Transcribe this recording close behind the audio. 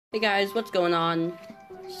Hey guys, what's going on?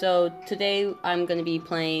 So today I'm going to be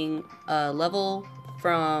playing a level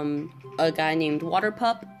from a guy named Water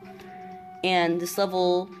Pup, and this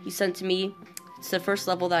level he sent to me. It's the first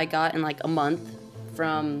level that I got in like a month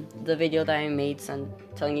from the video that I made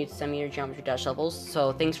telling you to send me your Geometry Dash levels.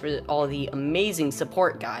 So thanks for all the amazing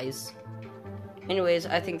support, guys. Anyways,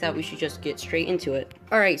 I think that we should just get straight into it.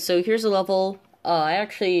 Alright, so here's a level. I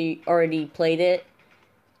actually already played it.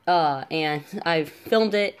 And I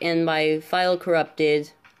filmed it and my file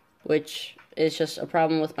corrupted, which is just a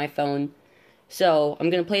problem with my phone. So I'm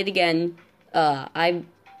gonna play it again.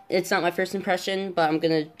 It's not my first impression, but I'm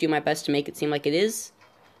gonna do my best to make it seem like it is.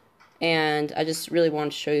 And I just really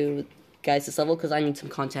wanted to show you guys this level because I need some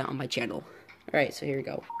content on my channel. Alright, so here we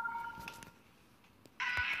go.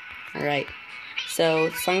 Alright, so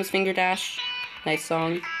the song is Finger Dash. Nice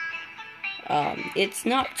song. It's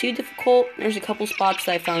not too difficult. There's a couple spots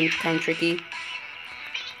that I found kind of tricky.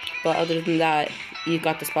 But other than that, you've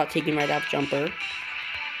got the spot taken right out of jumper.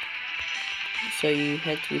 So you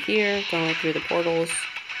head through here, going through the portals.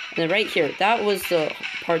 And then right here, that was the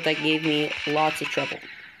part that gave me lots of trouble.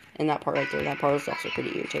 And that part right there, that part was also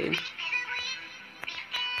pretty irritating.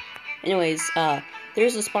 Anyways,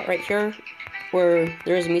 there's a spot right here where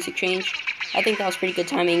there is a music change. I think that was pretty good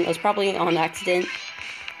timing. It was probably on accident.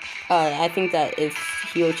 I think that if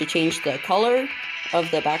he were to change the color of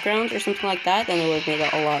the background or something like that, then it would have made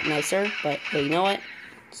it a lot nicer. But hey, you know what?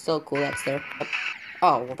 It's still cool that's there.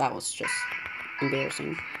 Oh, well, that was just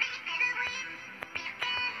embarrassing.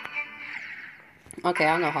 Okay,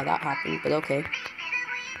 I don't know how that happened, but okay.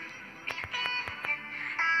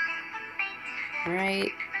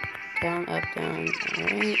 Alright. Down, up, down.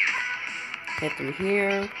 Alright. Get through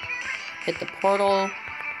here. Hit the portal.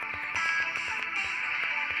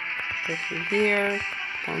 Go through here,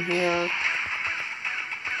 down here.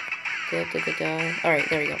 Alright,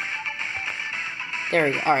 there we go. There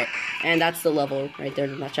we go, alright. And that's the level right there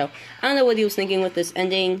in a nutshell. I don't know what he was thinking with this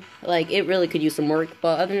ending. Like, it really could use some work,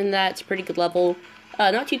 but other than that, it's a pretty good level.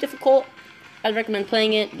 Not too difficult. I'd recommend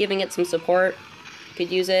playing it, giving it some support.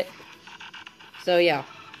 Could use it. So, yeah.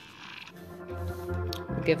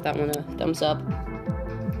 I'll give that one a thumbs up.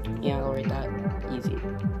 Yeah, I'll rate that easy.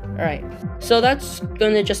 Alright, so that's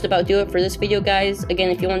gonna just about do it for this video, guys.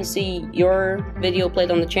 Again, if you want to see your video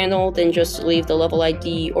played on the channel, then just leave the level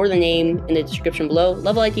ID or the name in the description below.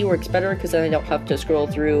 Level ID works better because then I don't have to scroll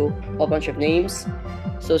through a bunch of names,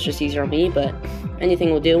 so it's just easier on me, but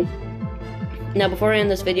anything will do. Now, before I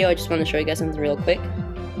end this video, I just want to show you guys something real quick.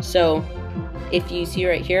 So, if you see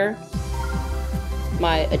right here,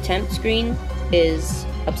 my attempt screen is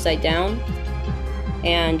upside down,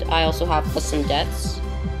 and I also have custom deaths.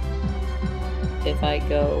 If I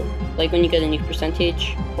go, like when you get a new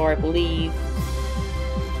percentage, or I believe,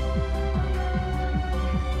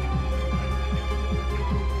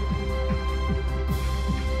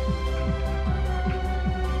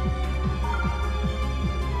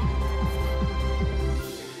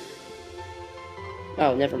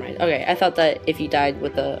 oh, never mind. Okay, I thought that if you died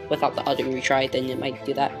without the auto retry, then it might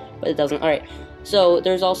do that, but it doesn't. Alright, so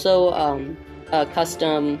there's also a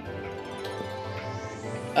custom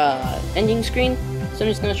ending screen. So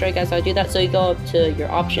I'm just going to show you guys how to do that. So you go up to your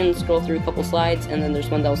options, scroll through a couple slides, and then there's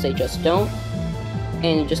one that will say just don't.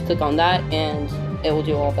 And you just click on that, and it will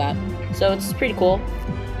do all of that. So it's pretty cool.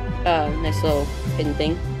 Nice little hidden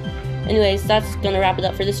thing. Anyways, that's going to wrap it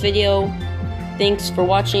up for this video. Thanks for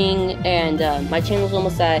watching, and my channel's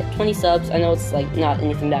almost at 20 subs. I know it's like not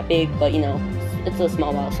anything that big, but you know, it's a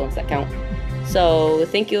small milestones that count. So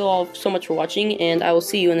thank you all so much for watching, and I will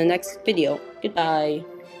see you in the next video. Goodbye.